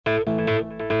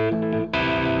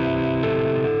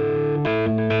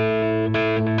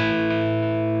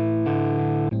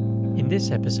this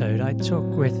episode, I talk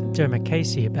with Dermot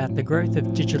Casey about the growth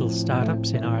of digital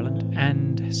startups in Ireland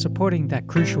and supporting that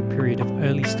crucial period of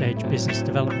early-stage business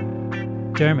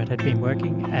development. Dermot had been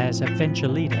working as a venture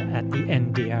leader at the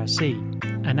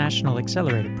NDRC, a national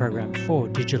accelerator program for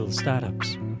digital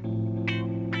startups.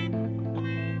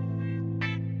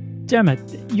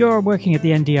 Dermot, you're working at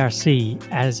the NDRC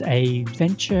as a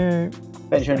venture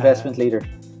investment leader.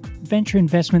 Venture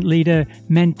investment leader,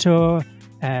 mentor,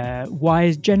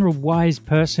 wise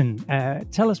person.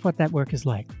 Tell us what that work is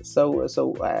like. So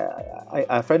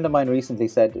a friend of mine recently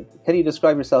said, "Can you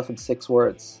describe yourself in 6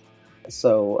 words?"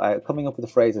 So coming up with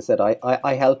the phrase, I said,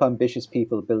 "I help ambitious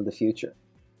people build the future."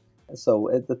 So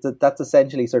that's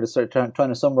essentially sort of trying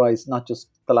to summarize not just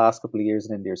the last couple of years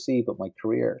in NDRC, but my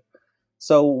career.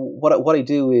 So what I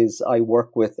do is I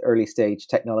work with early stage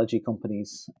technology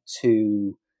companies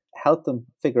to help them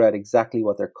figure out exactly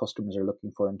what their customers are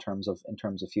looking for in terms of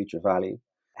future value,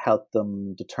 help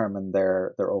them determine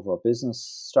their overall business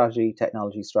strategy,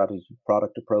 technology strategy,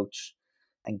 product approach,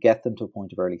 and get them to a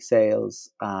point of early sales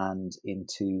and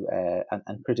into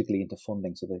and critically into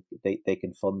funding so that they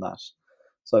can fund that.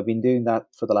 So I've been doing that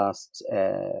for the last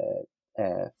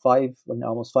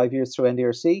almost 5 years through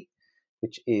NDRC,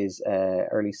 which is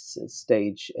early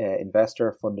stage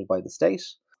investor funded by the state.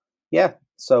 Yeah,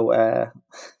 so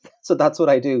that's what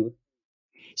I do.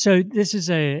 So this is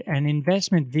an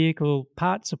investment vehicle,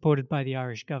 part supported by the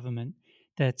Irish government,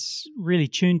 that's really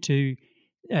tuned to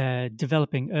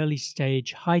developing early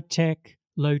stage high tech,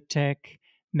 low tech,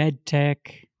 med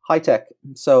tech. High tech.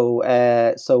 So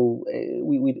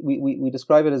we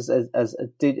describe it as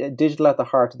digital at the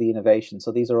heart of the innovation.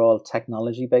 So these are all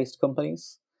technology based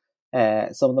companies.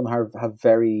 Some of them have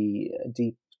very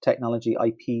deep technology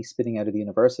IP spinning out of the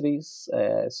universities.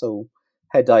 So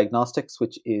Head Diagnostics,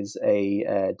 which is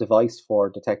a device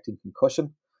for detecting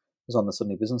concussion, was on the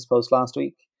Sunday Business Post last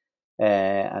week.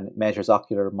 And it measures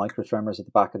ocular microtremors at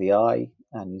the back of the eye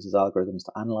and uses algorithms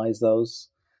to analyze those.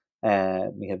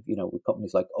 We have, with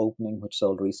companies like Opening, which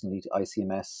sold recently to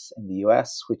ICMS in the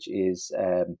US, which is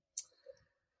a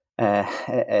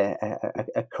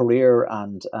career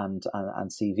and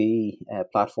CV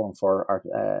platform for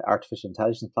artificial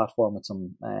intelligence platform with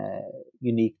some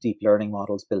unique deep learning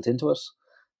models built into it.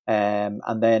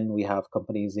 And then we have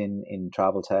companies in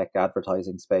travel tech,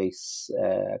 advertising space,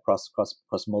 across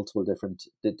multiple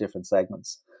different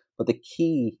segments. But the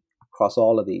key across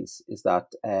all of these is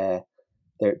that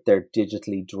they're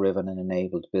digitally driven and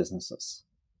enabled businesses.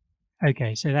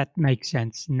 Okay, so that makes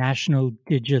sense. National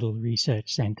Digital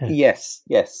Research Centre. Yes.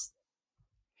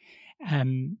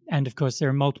 And of course, there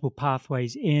are multiple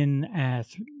pathways in,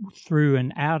 through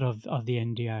and out of the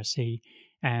NDRC.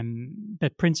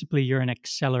 But principally, you're an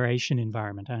acceleration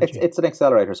environment, aren't you? It's an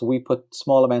accelerator. So we put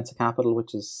small amounts of capital,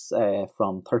 which is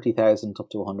from 30,000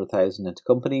 up to 100,000 into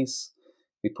companies.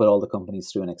 We put all the companies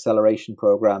through an acceleration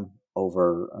program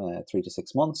over 3 to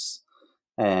 6 months.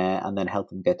 And then help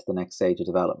them get to the next stage of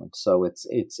development. So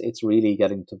it's really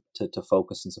getting to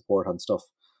focus and support on stuff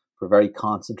for a very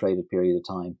concentrated period of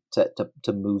time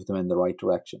to move them in the right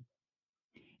direction.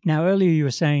 Now, earlier you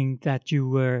were saying that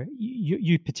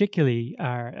you particularly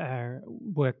are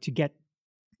work to get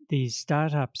these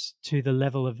startups to the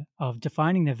level of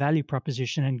defining their value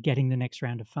proposition and getting the next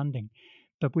round of funding.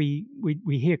 But we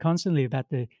hear constantly about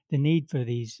the need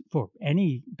for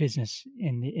any business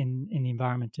in the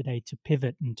environment today to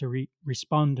pivot and to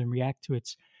respond and react to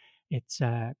its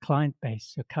client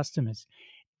base or customers.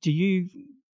 Do you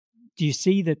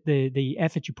see that the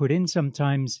effort you put in,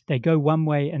 sometimes they go one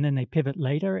way and then they pivot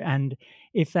later? And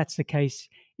if that's the case,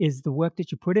 is the work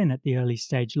that you put in at the early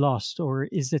stage lost, or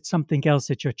is it something else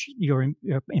that you're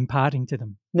imparting to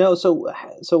them? No, so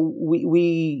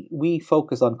we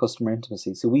focus on customer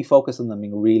intimacy. So we focus on them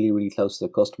being really, really close to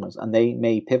their customers, and they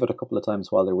may pivot a couple of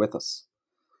times while they're with us.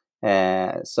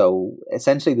 So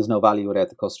essentially, there's no value without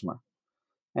the customer.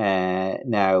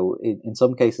 Now, in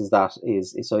some cases, that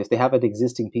is so. If they have an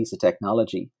existing piece of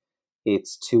technology,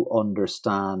 it's to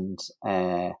understand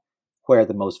where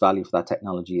the most value for that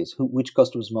technology is, which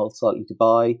customers are most likely to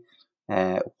buy,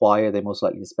 why are they most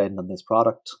likely to spend on this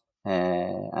product,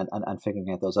 and figuring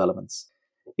out those elements.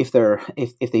 If they're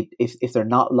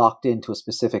not locked into a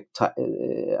specific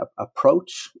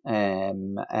approach,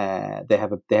 they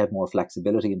have more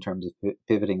flexibility in terms of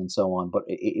pivoting and so on. But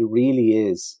it really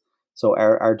is. So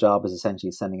our job is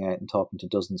essentially sending out and talking to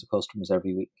dozens of customers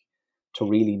every week to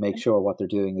really make sure what they're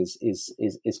doing is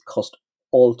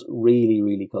really,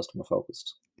 really customer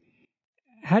focused.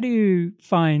 How do you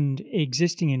find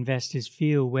existing investors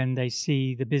feel when they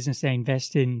see the business they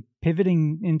invest in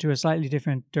pivoting into a slightly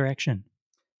different direction?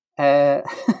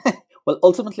 Well,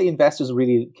 ultimately, investors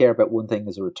really care about one thing: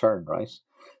 is a return, right?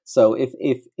 So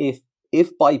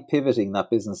if by pivoting that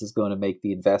business is going to make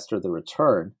the investor the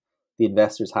return, the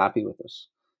investor's happy with it.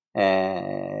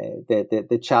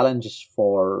 The challenge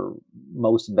for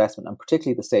most investment, and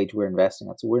particularly the stage we're investing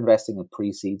at, so we're investing in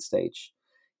pre-seed stage.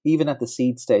 Even at the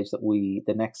seed stage,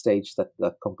 the next stage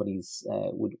that companies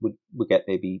would get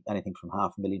maybe anything from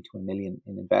 $500,000 to $1 million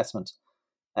in investment.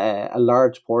 A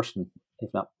large portion,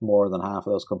 if not more than half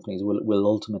of those companies, will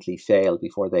ultimately fail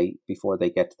before they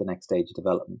get to the next stage of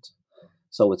development.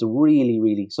 So it's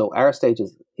really so our stage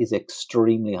is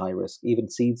extremely high risk. Even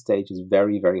seed stage is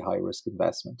very, very high risk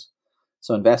investment.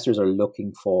 So investors are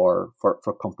looking for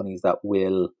companies that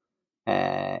will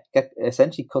get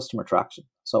essentially customer traction.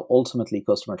 So ultimately,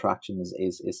 customer traction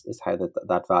is how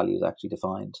that value is actually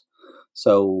defined.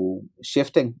 So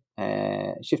shifting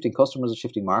customers or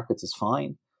shifting markets is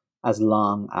fine, as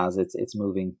long as it's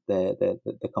moving the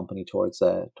company towards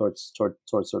sort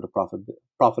of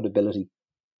profitability.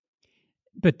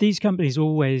 But these companies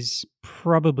always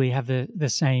probably have the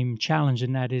same challenge,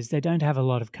 and that is they don't have a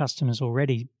lot of customers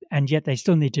already, and yet they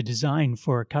still need to design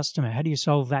for a customer. How do you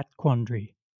solve that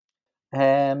quandary?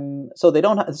 So they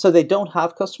don't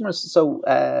have customers. So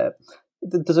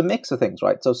there's a mix of things,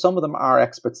 right? So some of them are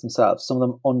experts themselves. Some of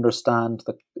them understand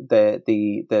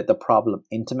the problem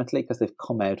intimately because they've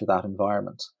come out of that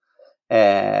environment.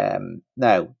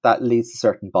 Now that leads to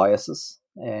certain biases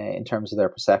in terms of their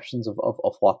perceptions of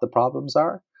what the problems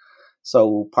are.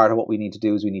 So part of what we need to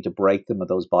do is we need to break them of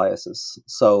those biases.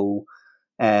 So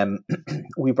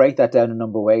we break that down in a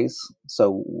number of ways.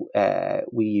 So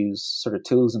we use sort of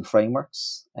tools and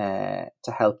frameworks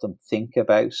to help them think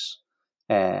about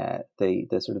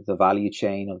the sort of the value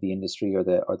chain of the industry or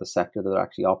the sector that they're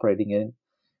actually operating in.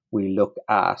 We look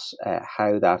at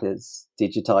how that is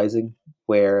digitizing,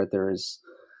 where there's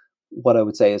what I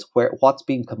would say is what's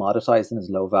being commoditized and is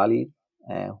low value,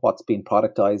 what's being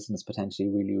productized and is potentially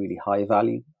really, really high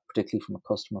value, particularly from a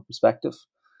customer perspective.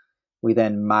 We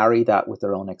then marry that with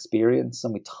their own experience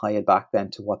and we tie it back then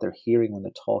to what they're hearing when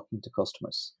they're talking to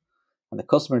customers. And the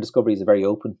customer discovery is a very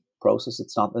open process.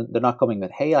 They're not coming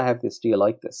with, hey, I have this, do you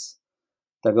like this?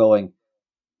 They're going,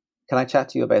 can I chat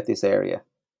to you about this area?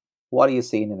 What are you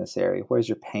seeing in this area? Where's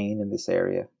your pain in this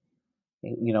area?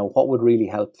 What would really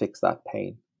help fix that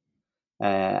pain?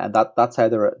 And that's how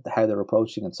they're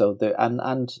approaching it. So the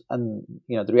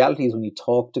reality is when you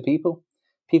talk to people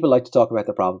like to talk about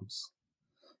their problems.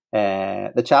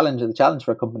 The challenge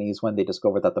for a company is when they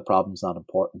discover that the problem's not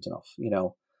important enough.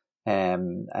 I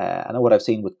know what I've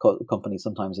seen with companies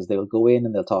sometimes is they'll go in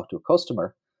and they'll talk to a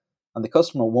customer, and the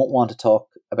customer won't want to talk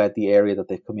about the area that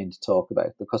they've come in to talk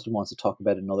about. The customer wants to talk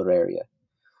about another area,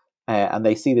 and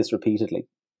they see this repeatedly.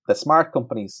 The smart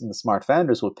companies and the smart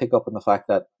founders will pick up on the fact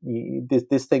that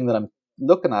this thing that I'm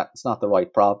looking at is not the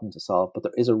right problem to solve, but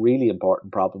there is a really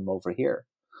important problem over here.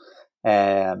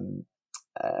 And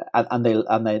they'll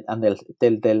at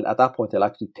that point they'll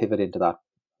actually pivot into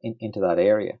that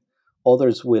area.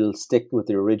 Others will stick with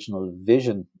the original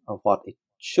vision of what it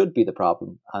should be the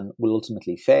problem and will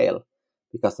ultimately fail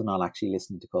because they're not actually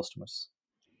listening to customers.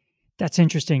 That's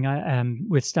interesting.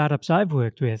 With startups I've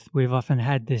worked with, we've often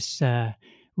had this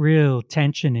real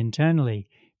tension internally.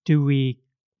 Do we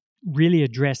really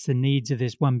address the needs of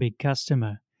this one big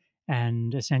customer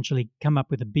and essentially come up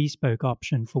with a bespoke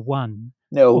option for one?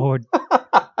 No. Or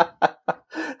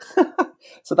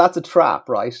so that's a trap,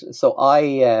 right? So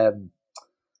one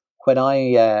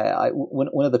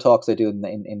of the talks I do in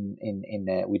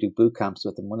we do boot camps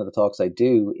with them. One of the talks I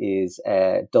do is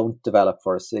don't develop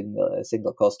for a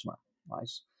single customer, right?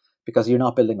 Because you're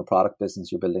not building a product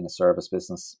business, you're building a service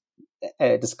business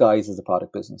disguised as a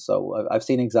product business. So I've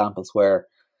seen examples where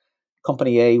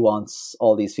company A wants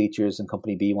all these features and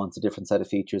company B wants a different set of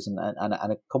features, and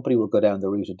a company will go down the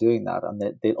route of doing that, and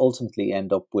they'll ultimately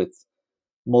end up with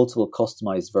multiple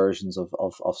customized versions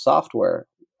of software,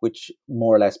 which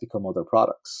more or less become other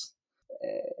products.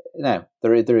 Now,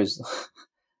 there is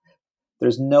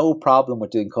there's no problem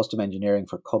with doing custom engineering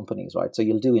for companies, right? So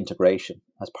you'll do integration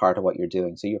as part of what you're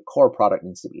doing. So your core product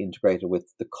needs to be integrated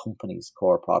with the company's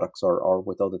core products or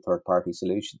with other third-party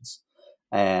solutions.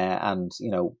 And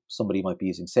somebody might be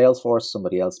using Salesforce,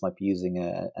 somebody else might be using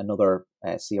another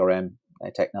CRM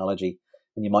technology,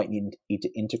 and you might need to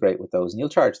integrate with those, and you'll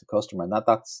charge the customer, and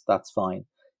that's fine.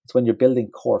 It's when you're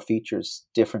building core features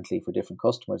differently for different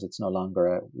customers, it's no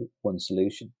longer one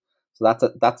solution. So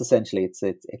that's essentially it's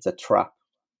a trap.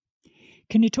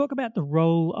 Can you talk about the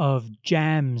role of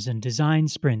jams and design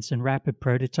sprints and rapid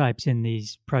prototypes in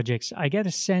these projects? I get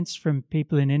a sense from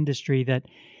people in industry that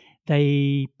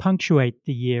they punctuate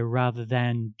the year rather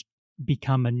than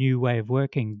become a new way of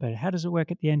working. But how does it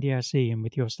work at the NDRC and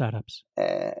with your startups?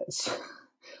 We're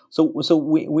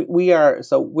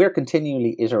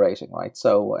continually iterating, right?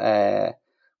 So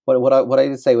what I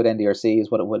did say with NDRC is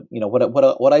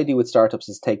what I do with startups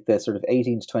is take the sort of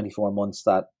 18 to 24 months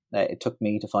that it took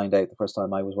me to find out the first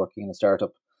time I was working in a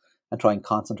startup, and try and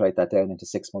concentrate that down into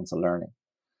 6 months of learning.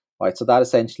 Right, so that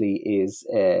essentially is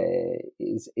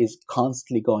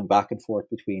constantly going back and forth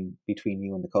between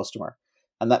you and the customer,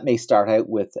 and that may start out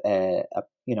with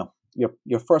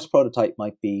your first prototype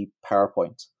might be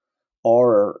PowerPoint,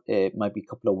 or it might be a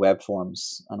couple of web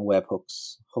forms and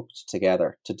webhooks hooked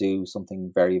together to do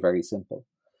something very, very simple.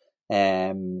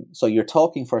 So you're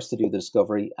talking first to do the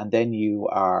discovery, and then you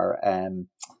are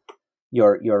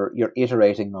you're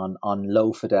iterating on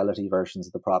low fidelity versions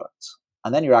of the product,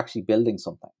 and then you're actually building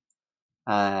something.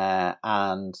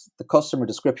 And the customer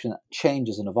description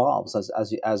changes and evolves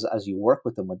as you work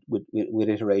with them with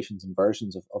iterations and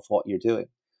versions of what you're doing.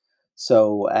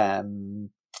 So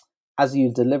as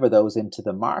you deliver those into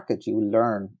the market, you will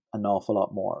learn an awful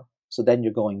lot more. So then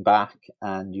you're going back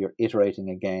and you're iterating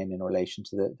again in relation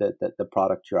to the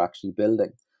product you're actually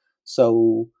building.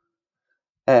 So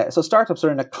startups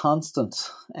are in a constant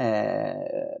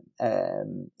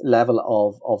level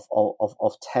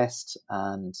of test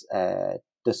and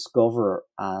discover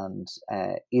and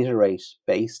iterate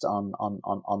based on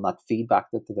that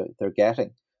feedback that they're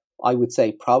getting. I would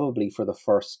say probably for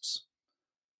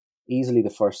easily the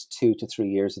first 2 to 3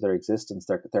 years of their existence,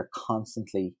 they're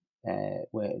constantly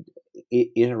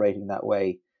iterating that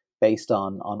way based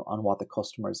on what the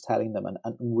customer is telling them,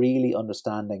 and really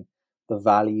understanding the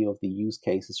value of the use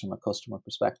cases from a customer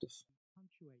perspective.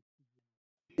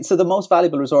 So the most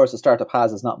valuable resource a startup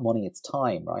has is not money, it's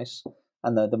time, right?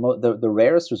 And the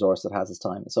rarest resource it has is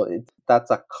time. So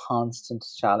that's a constant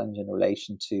challenge in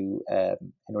relation to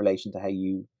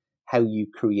how you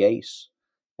create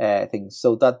things.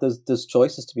 So that there's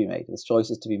choices to be made. There's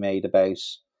choices to be made about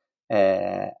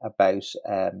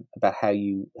how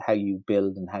you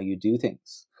build and how you do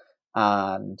things,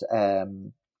 and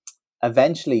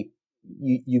eventually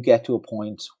you get to a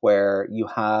point where you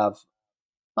have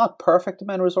not perfect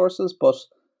amount of resources, but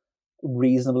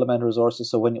reasonable amount of resources.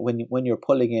 So when you're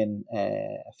pulling in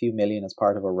a few million as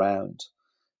part of a round,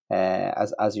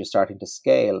 as you're starting to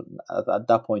scale, at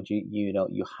that point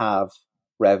you have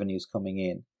revenues coming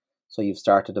in, so you've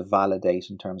started to validate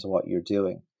in terms of what you're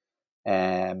doing.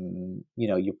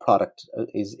 Your product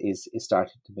is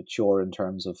starting to mature in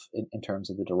terms of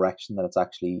the direction that it's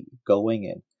actually going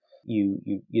in.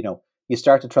 You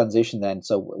start to transition then.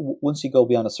 So once you go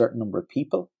beyond a certain number of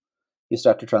people, you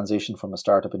start to transition from a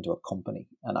startup into a company.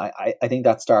 And I think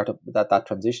that that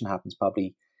transition happens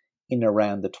probably in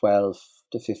around the 12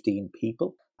 to 15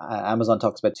 people. Amazon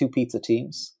talks about 2 pizza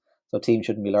teams. So teams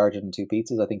shouldn't be larger than 2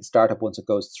 pizzas. I think startup, once it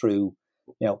goes through,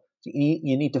 you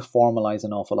need to formalize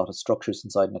an awful lot of structures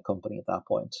inside a company at that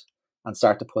point, and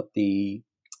start to put the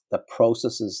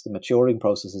processes, the maturing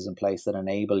processes in place that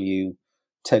enable you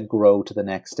to grow to the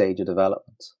next stage of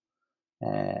development,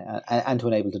 and to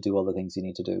enable to do all the things you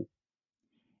need to do.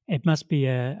 It must be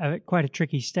quite a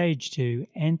tricky stage to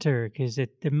enter, because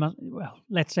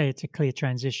let's say it's a clear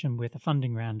transition with a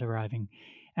funding round arriving,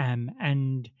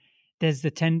 and there's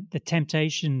the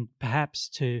temptation perhaps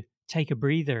to take a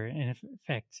breather, in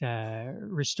effect,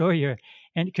 restore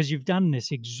and because you've done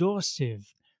this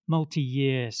exhaustive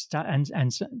multi-year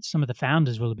and some of the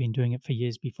founders will have been doing it for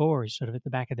years before, sort of at the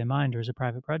back of their mind or as a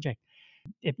private project.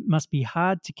 It must be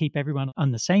hard to keep everyone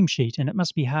on the same sheet, and it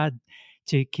must be hard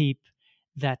to keep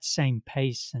that same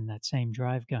pace and that same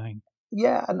drive going.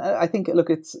 Yeah, and I think, look,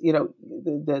 it's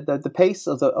the pace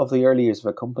of the early years of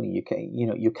a company,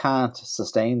 you can't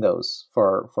sustain those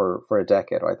for a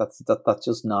decade, right? That's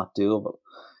just not doable.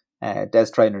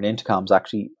 Des Traynor in Intercom's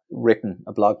actually written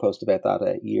a blog post about that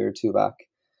a year or two back,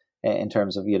 in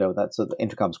terms of that. So the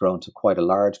Intercom's grown to quite a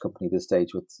large company this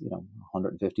stage with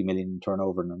 150 million in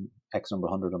turnover and X number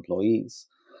of 100 employees.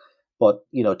 But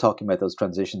talking about those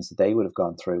transitions that they would have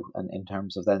gone through, and in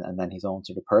terms of then his own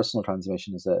sort of personal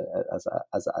transformation as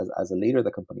a leader of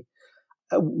the company.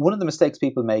 One of the mistakes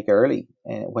people make early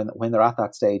when they're at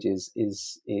that stage is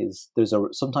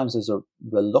sometimes there's a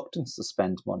reluctance to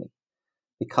spend money,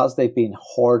 because they've been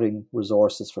hoarding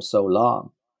resources for so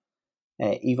long.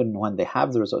 Even when they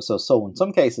have the resources, so in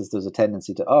some cases there's a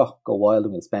tendency to go wild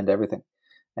and we'll spend everything.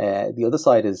 The other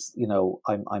side is,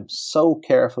 I'm so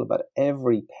careful about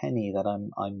every penny that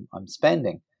I'm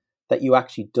spending, that you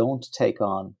actually don't take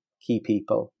on key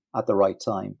people at the right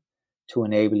time to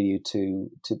enable you to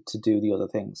do the other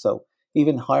things. So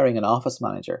even hiring an office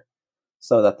manager.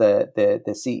 so that the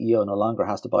CEO no longer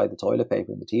has to buy the toilet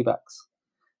paper and the tea bags.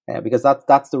 Because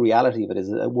that's the reality of it.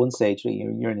 Is at one stage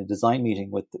you're in a design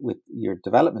meeting with your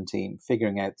development team,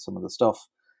 figuring out some of the stuff.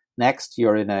 Next,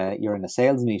 you're in a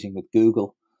sales meeting with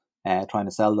Google, trying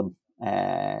to sell them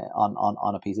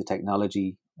on a piece of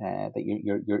technology that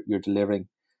you're delivering,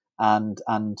 and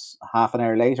half an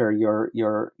hour later you're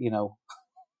you're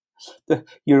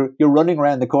running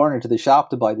around the corner to the shop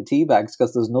to buy the tea bags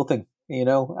because there's nothing, and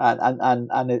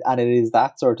it is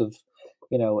that sort of,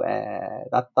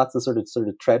 that's the sort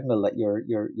of treadmill that you're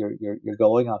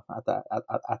going on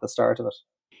at the start of it.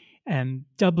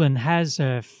 Dublin has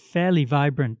a fairly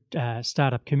vibrant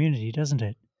startup community, doesn't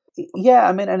it? Yeah,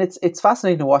 I mean, and it's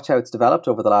fascinating to watch how it's developed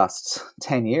over the last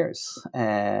 10 years.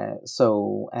 10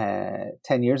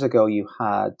 years ago, you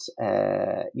had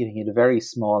a very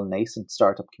small nascent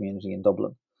startup community in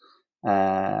Dublin,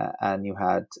 and you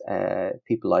had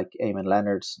people like Eamon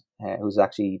Leonard, who's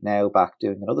actually now back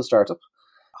doing another startup,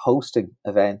 hosting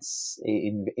events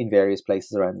in various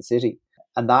places around the city,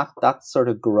 and that's sort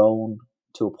of grown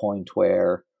to a point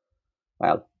where,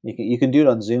 well, you can do it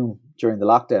on Zoom during the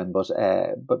lockdown,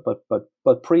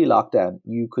 but pre-lockdown,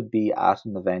 you could be at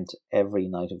an event every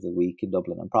night of the week in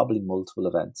Dublin, and probably multiple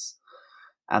events,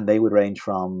 and they would range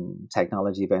from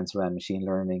technology events around machine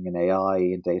learning and AI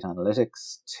and data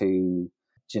analytics to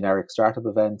generic startup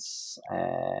events.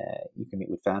 You can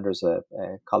meet with founders. A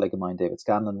colleague of mine, David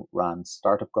Scanlon, ran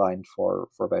Startup Grind for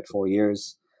about 4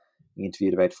 years. He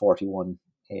interviewed about 41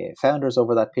 founders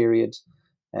over that period.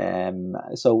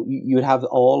 So you would have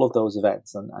all of those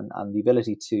events, and the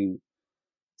ability to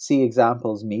see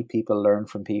examples, meet people, learn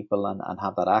from people, and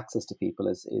have that access to people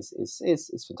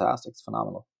is fantastic. It's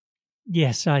phenomenal.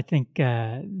 Yes, I think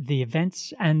the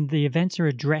events are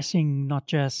addressing not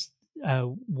just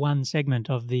one segment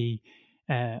of the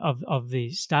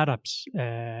startups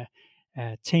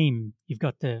team. You've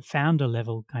got the founder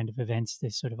level kind of events,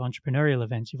 this sort of entrepreneurial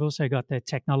events. You've also got the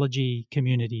technology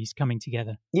communities coming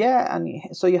together. Yeah, and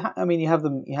so you have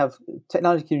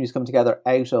technology communities coming together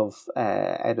out of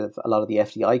a lot of the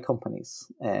FDI companies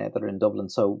that are in Dublin.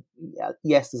 So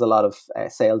yes, there's a lot of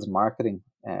sales and marketing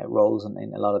roles in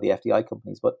a lot of the FDI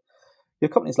companies, but you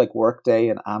have companies like Workday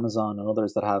and Amazon and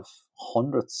others that have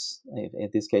hundreds, in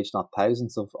this case not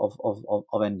thousands,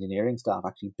 of engineering staff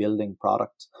actually building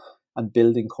product and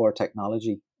building core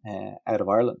technology out of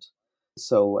Ireland.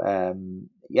 So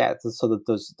so that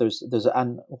there's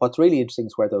and what's really interesting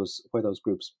is where those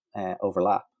groups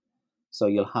overlap. So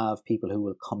you'll have people who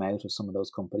will come out of some of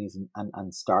those companies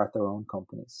and start their own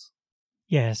companies.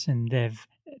 Yes, and they've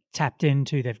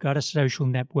they've got a social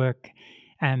network.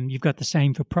 You've got the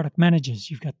same for product managers.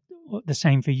 You've got the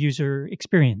same for user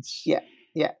experience.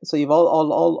 Yeah. So you've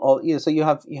all so you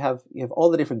have all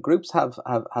the different groups have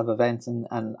events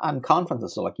and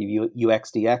conferences. So like you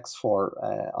UXDX for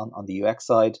on the UX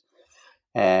side.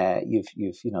 You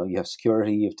have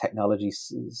security, you have technology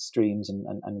streams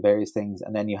and various things,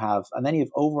 and then you have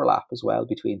overlap as well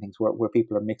between things where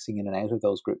people are mixing in and out of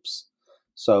those groups.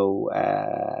 So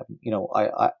I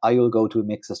will go to a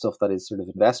mix of stuff that is sort of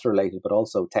investor related, but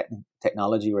also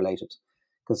technology related,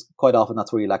 because quite often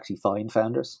that's where you'll actually find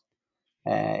founders.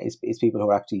 Is people who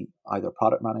are actually either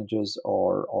product managers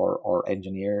or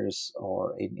engineers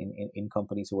or in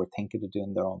companies who are thinking of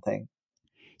doing their own thing.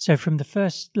 So from the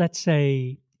first, let's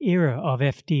say, era of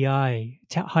FDI,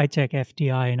 high-tech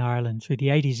FDI in Ireland through the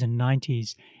 80s and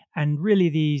 90s, and really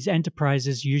these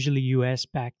enterprises, usually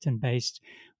US-backed and based,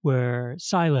 were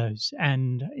silos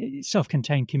and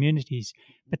self-contained communities.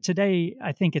 But today,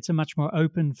 I think it's a much more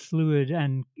open, fluid,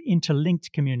 and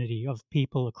interlinked community of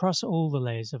people across all the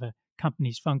layers of a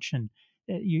company's function.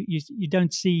 You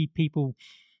don't see people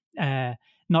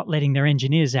not letting their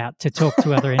engineers out to talk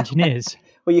to other engineers.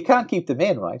 Well, you can't keep them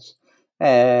in, right?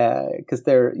 Because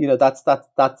they're, that's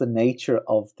the nature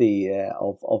of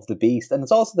the beast, and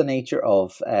it's also the nature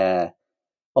of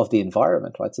the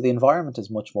environment, right? So the environment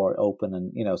is much more open,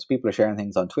 and so people are sharing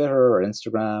things on Twitter or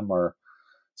Instagram or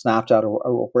Snapchat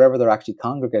or wherever they're actually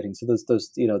congregating. So there's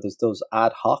those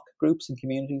ad hoc groups and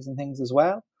communities and things as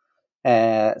well.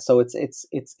 So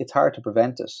it's hard to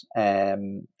prevent it.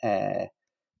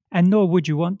 And nor would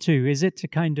you want to. Is it a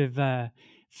kind of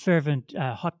fervent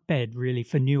hotbed, really,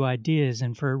 for new ideas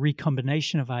and for a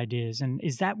recombination of ideas? And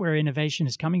is that where innovation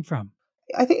is coming from?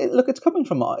 I think, look, it's coming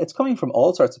from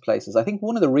all sorts of places. I think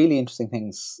one of the really interesting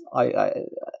things I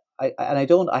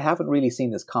haven't really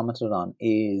seen this commented on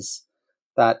is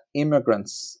that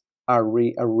immigrants are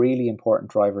a really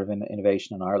important driver of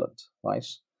innovation in Ireland, right?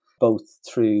 Both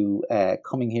through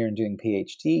coming here and doing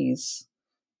PhDs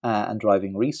and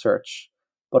driving research,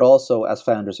 but also as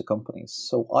founders of companies.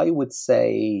 So I would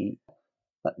say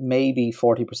that maybe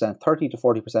 40%, 30 to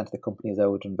 40% of the companies I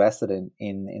would have invested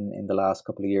in the last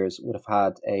couple of years would have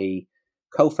had a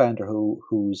co-founder who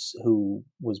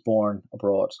was born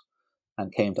abroad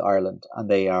and came to Ireland, and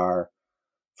they are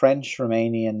French,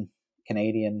 Romanian,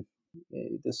 Canadian,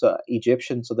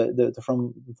 Egyptian. So they're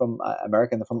from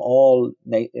America. They're from all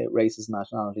races and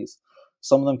nationalities.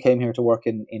 Some of them came here to work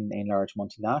in large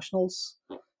multinationals.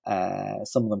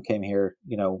 Some of them came here,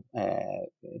 to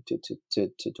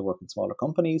work in smaller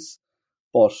companies.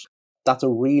 But that's a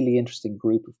really interesting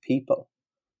group of people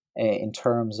in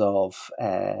terms of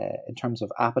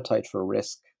appetite for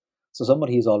risk. So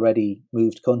somebody who's already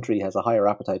moved country has a higher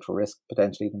appetite for risk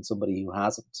potentially than somebody who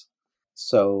hasn't.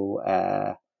 So,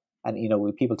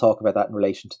 when people talk about that in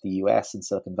relation to the US and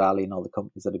Silicon Valley and all the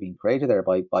companies that have been created there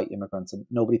by immigrants, and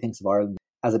nobody thinks of Ireland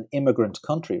as an immigrant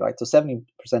country, right? So 70%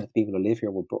 of the people who live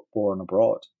here were born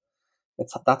abroad.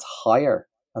 That's higher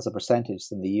as a percentage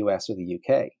than the US or the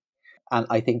UK. And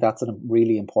I think that's a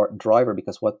really important driver,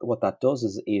 because what that does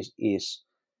is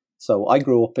so I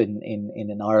grew up in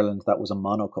an Ireland that was a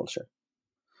monoculture.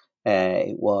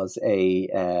 It was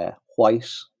a white,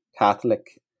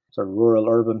 Catholic, sort of rural,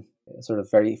 urban, sort of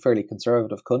fairly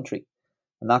conservative country.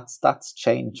 And that's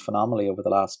changed phenomenally over the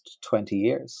last 20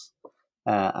 years.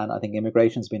 And I think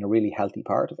immigration has been a really healthy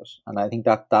part of it. And I think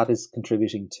that is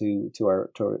contributing to our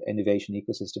innovation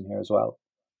ecosystem here as well.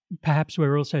 Perhaps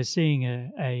we're also seeing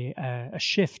a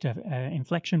shift, an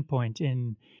inflection point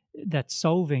in that's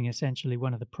solving essentially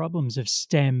one of the problems of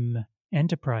STEM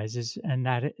enterprises, and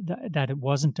that it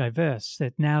wasn't diverse,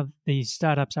 that now these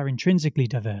startups are intrinsically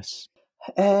diverse.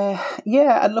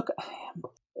 Yeah, and look,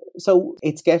 so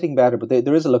it's getting better, but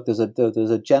there's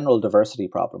a general diversity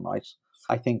problem, right?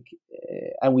 I think,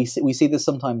 and we see this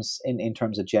sometimes in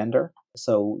terms of gender.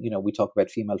 So we talk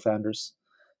about female founders,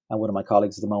 and one of my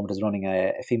colleagues at the moment is running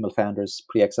a female founders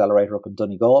pre-accelerator up in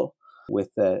Donegal with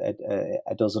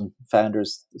a dozen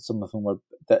founders. Some of them were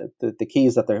the key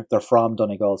is that they're from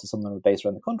Donegal, so some of them are based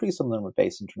around the country, some of them are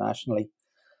based internationally.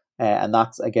 And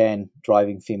that's, again,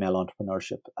 driving female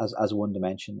entrepreneurship as one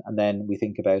dimension. And then we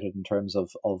think about it in terms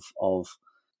of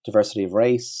diversity of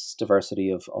race, diversity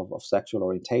of sexual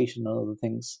orientation, and other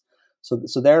things.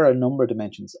 So there are a number of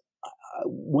dimensions.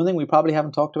 One thing we probably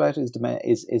haven't talked about is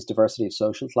diversity of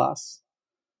social class.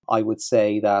 I would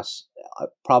say that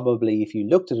probably, if you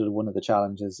looked at it, one of the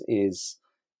challenges is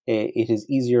it is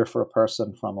easier for a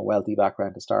person from a wealthy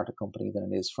background to start a company than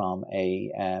it is from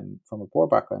a poor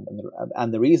background,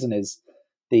 and the reason is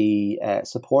the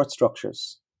support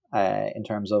structures in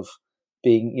terms of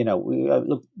being,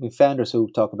 we founders who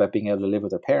talk about being able to live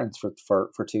with their parents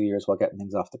for 2 years while getting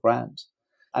things off the ground,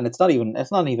 and it's not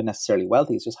even necessarily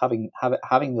wealthy. It's just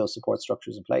having those support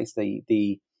structures in place.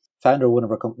 The founder of one of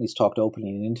our companies talked openly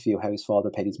in an interview how his father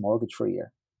paid his mortgage for a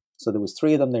year. So there was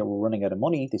 3 of them. They were running out of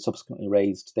money. They subsequently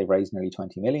raised nearly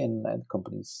 20 million, and the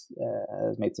company's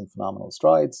has made some phenomenal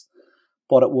strides.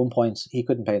 But at one point, he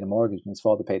couldn't pay the mortgage, and his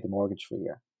father paid the mortgage for a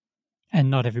year.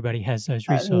 And not everybody has those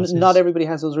resources. Not everybody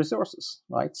has those resources,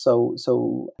 right? So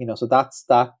that's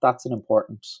an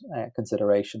important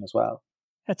consideration as well.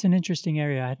 That's an interesting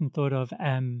area I hadn't thought of.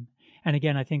 And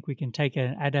again, I think we can take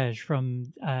an adage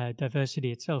from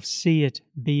diversity itself: see it,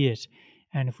 be it.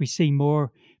 And if we see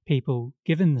more people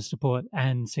given the support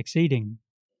and succeeding.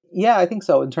 Yeah, I think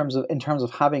so. In terms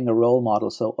of having a role model,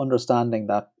 so understanding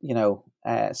that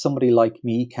somebody like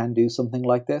me can do something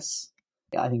like this,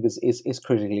 I think is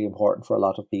critically important for a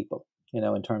lot of people.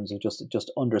 In terms of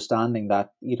just understanding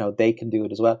that they can do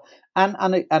it as well,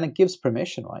 and it gives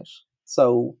permission, right?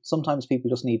 So sometimes people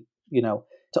just need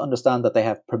to understand that they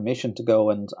have permission to go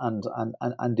and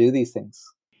do these things.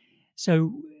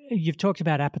 So you've talked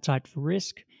about appetite for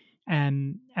risk,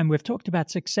 and we've talked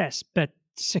about success, but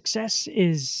success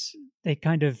is a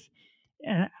kind of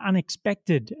an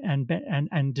unexpected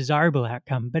and desirable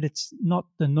outcome, but it's not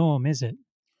the norm, is it?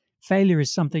 Failure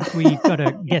is something we've got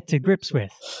to get to grips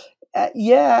with.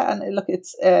 Yeah, and look,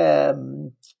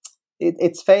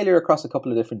 it's failure across a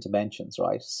couple of different dimensions,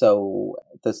 right? So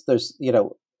there's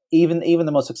even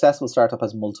the most successful startup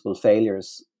has multiple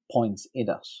failures points in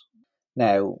it.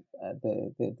 Now,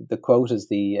 the quote is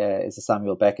the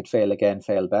Samuel Beckett, "Fail again,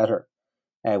 fail better,"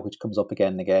 which comes up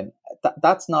again and again.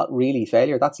 That's not really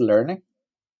failure; that's learning,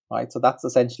 right? So that's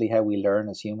essentially how we learn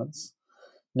as humans.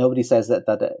 Nobody says that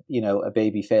a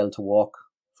baby failed to walk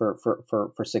for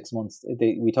 6 months.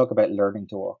 We talk about learning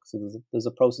to walk. So there's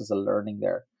a process of learning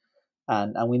there,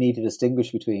 and we need to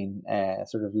distinguish between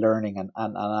sort of learning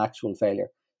and actual failure.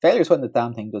 Failure is when the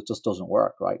damn thing just doesn't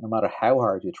work, right? No matter how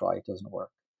hard you try, it doesn't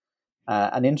work.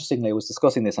 And interestingly, I was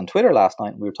discussing this on Twitter last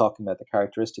night, and we were talking about the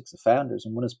characteristics of founders,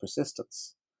 and one is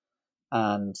persistence.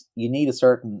 And you need a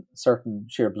certain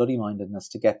sheer bloody mindedness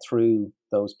to get through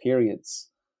those periods.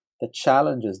 The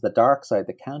challenges, the dark side,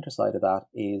 the counter side of that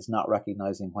is not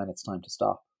recognizing when it's time to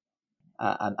stop.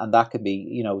 And that can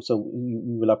be, so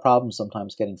you will have problems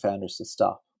sometimes getting founders to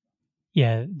stop.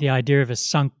 Yeah, the idea of a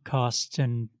sunk cost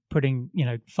and putting,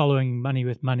 following money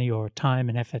with money, or time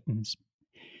and effort and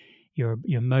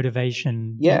your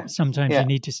motivation. Yeah. Sometimes you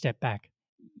need to step back.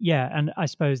 Yeah, and I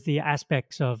suppose the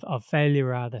aspects of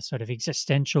failure are the sort of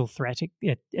existential threat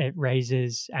it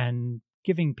raises, and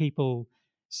giving people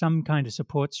some kind of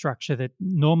support structure that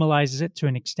normalizes it to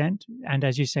an extent, and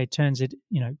as you say, turns it,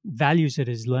 values it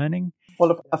as learning.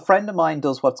 Well, a friend of mine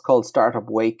does what's called Startup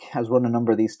Wake, has run a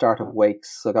number of these Startup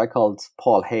Wakes. A guy called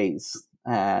Paul Hayes,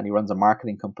 and he runs a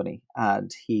marketing company,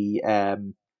 and he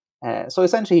so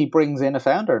essentially he brings in a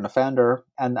founder,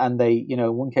 and they,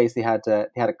 in one case they had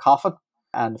a coffin,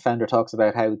 and the founder talks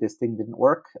about how this thing didn't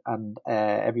work, and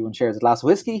everyone shares a glass of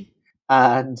whiskey,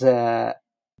 and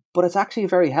but it's actually a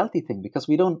very healthy thing, because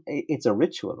it's a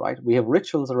ritual, right? We have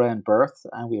rituals around birth,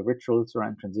 and we have rituals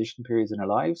around transition periods in our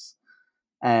lives.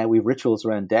 We have rituals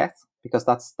around death, because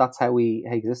that's how we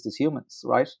exist as humans,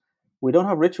 right? We don't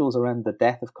have rituals around the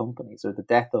death of companies or the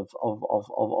death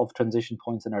of transition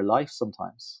points in our life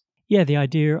sometimes. Yeah, the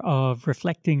idea of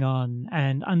reflecting on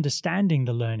and understanding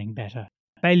the learning better.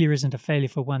 Failure isn't a failure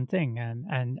for one thing,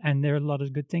 and there are a lot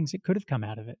of good things that could have come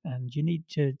out of it, and you need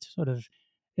to sort of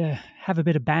have a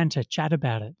bit of banter, chat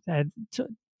about it.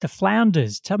 The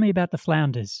flounders, tell me about the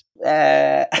flounders.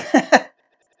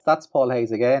 That's Paul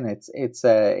Hayes again.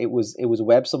 It was a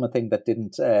Web Summit thing that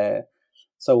didn't.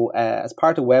 So as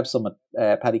part of Web Summit,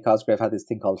 Paddy Cosgrave had this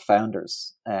thing called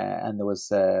Founders, and there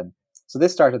was. So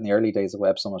this started in the early days of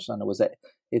Web Summit, and it was a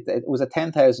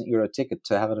 €10,000 ticket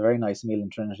to have a very nice meal in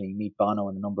Trinity, meet Bono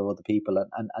and a number of other people,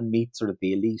 and meet sort of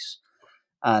the elite.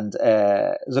 And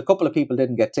there's a couple of people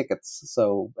didn't get tickets,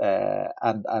 so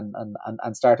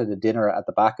and started a dinner at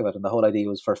the back of it, and the whole idea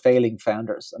was for failing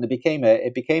founders, and it became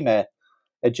a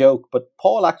joke. But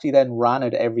Paul actually then ran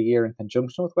it every year in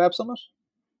conjunction with Web Summit.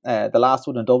 The last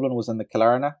one in Dublin was in the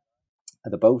Killarney,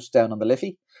 at the boat down on the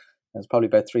Liffey. There's probably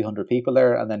about 300 people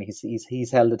there, and then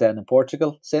he's held it down in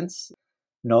Portugal since.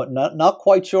 Not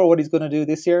quite sure what he's going to do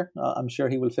this year. I'm sure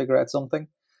he will figure out something.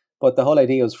 But the whole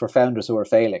idea was for founders who are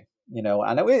failing,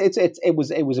 and it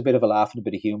was a bit of a laugh and a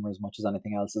bit of humor as much as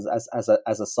anything else, as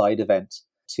a side event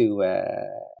to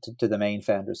the main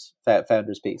founders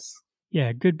piece.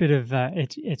 Yeah, good bit of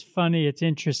it's funny, it's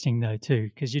interesting though too,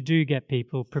 because you do get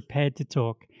people prepared to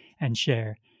talk and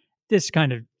share. This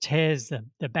kind of tears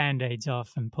the band-aids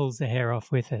off and pulls the hair off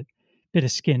with it. Bit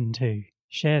of skin to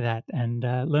share that and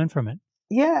learn from it.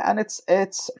 Yeah, and it's.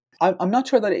 I'm not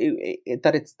sure that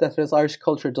this Irish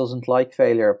culture doesn't like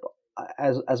failure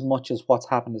as much as what's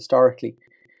happened historically.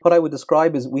 What I would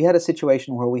describe is we had a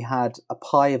situation where we had a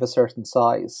pie of a certain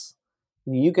size.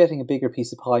 You getting a bigger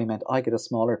piece of pie meant I get a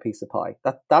smaller piece of pie.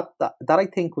 That I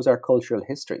think was our cultural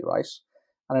history, right?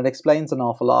 And it explains an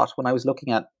awful lot. When I was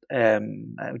looking at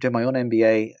doing my own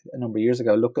MBA a number of years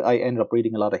ago, I ended up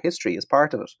reading a lot of history as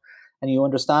part of it, and you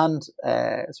understand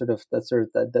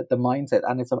the mindset,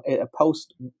 and it's a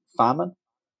post-famine,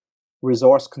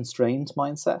 resource-constrained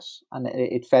mindset, and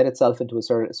it fed itself into a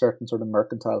certain sort of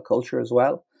mercantile culture as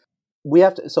well.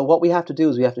 So what we have to do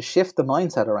is we have to shift the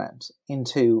mindset around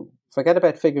into forget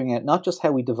about figuring out not just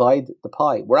how we divide the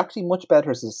pie. We're actually much better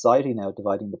as a society now at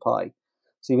dividing the pie.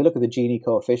 So if you look at the Gini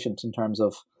coefficient in terms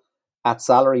of at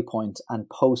salary point and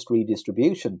post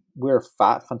redistribution, we're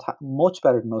much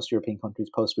better than most European countries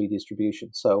post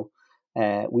redistribution. So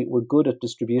we're good at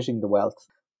distributing the wealth.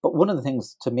 But one of the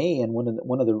things to me, and one of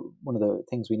the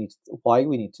things why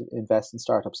we need to invest in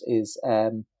startups is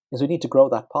we need to grow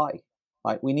that pie.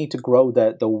 Right, we need to grow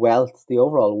the wealth, the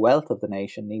overall wealth of the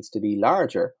nation needs to be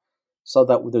larger, so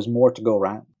that there's more to go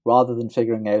around, rather than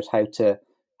figuring out how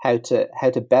to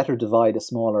better divide a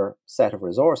smaller set of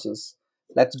resources.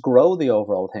 Let's grow the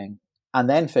overall thing, and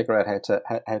then figure out how to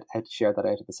share that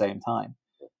out at the same time.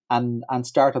 And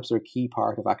startups are a key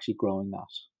part of actually growing that.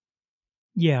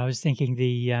 Yeah, I was thinking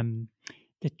the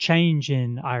change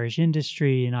in Irish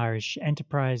industry, in Irish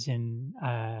enterprise, in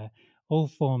all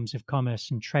forms of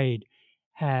commerce and trade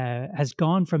has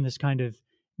gone from this kind of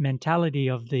mentality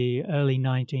of the early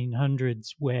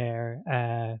 1900s, where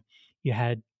you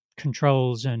had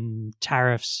controls and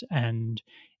tariffs, and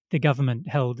the government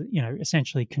held,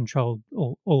 essentially controlled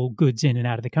all goods in and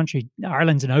out of the country.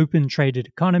 Ireland's an open traded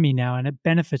economy now, and it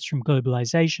benefits from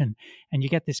globalization. And you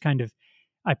get this kind of,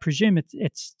 I presume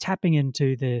it's tapping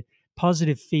into the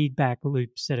positive feedback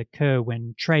loops that occur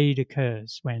when trade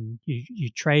occurs, when you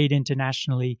trade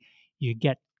internationally, you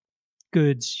get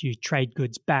goods, you trade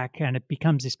goods back, and it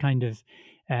becomes this kind of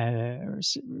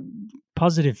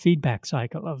positive feedback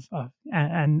cycle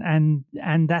and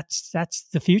that's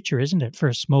the future, isn't it, for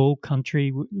a small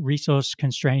country, resource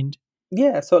constrained?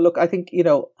 Yeah. So look, I think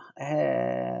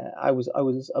I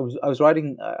was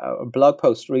writing a blog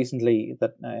post recently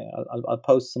that I'll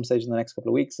post some stage in the next couple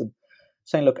of weeks, and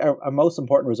saying, look, our most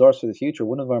important resource for the future,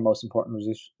 one of our most important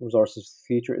resources for the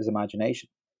future, is imagination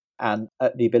and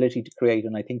the ability to create.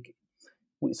 And I think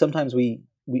sometimes we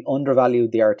undervalue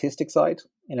the artistic side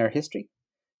in our history,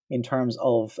 in terms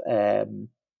of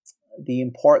the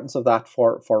importance of that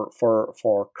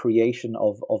for creation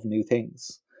of new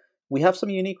things. We have some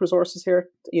unique resources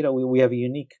here. We have a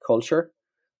unique culture.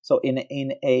 So in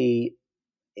a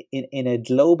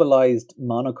globalized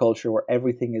monoculture where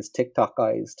everything is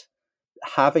TikTokized,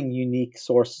 having unique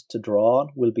sources to draw on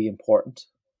will be important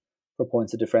for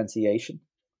points of differentiation.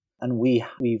 And we've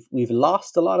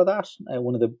lost a lot of that.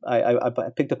 I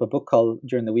picked up a book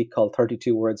during the week called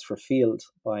 32 Words for Field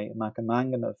by Makan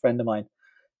Mangan, a friend of mine,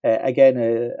 again,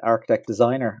 an architect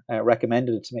designer,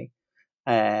 recommended it to me.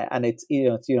 And it's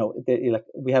like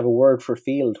we have a word for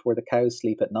field where the cows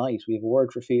sleep at night. We have a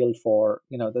word for field for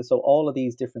so all of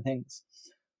these different things.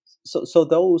 So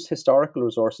those historical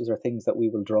resources are things that we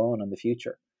will draw on in the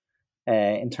future,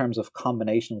 in terms of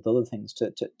combination with other things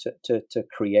to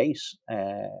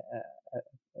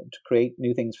create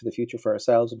new things for the future for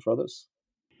ourselves and for others.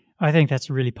 I think that's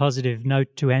a really positive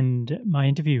note to end my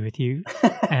interview with you.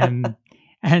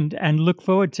 And look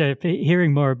forward to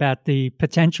hearing more about the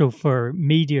potential for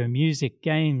media, music,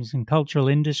 games, and cultural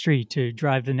industry to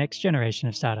drive the next generation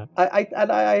of startup.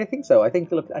 I think so. I think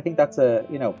that's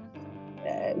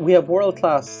we have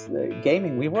world-class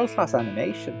gaming, we have world-class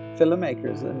animation,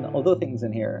 filmmakers, and other things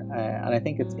in here. And I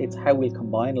think it's how we'll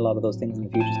combine a lot of those things in the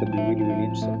future is going to be really, really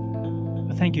interesting.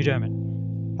 Well, thank you, Dermot.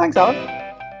 Thanks, Alan.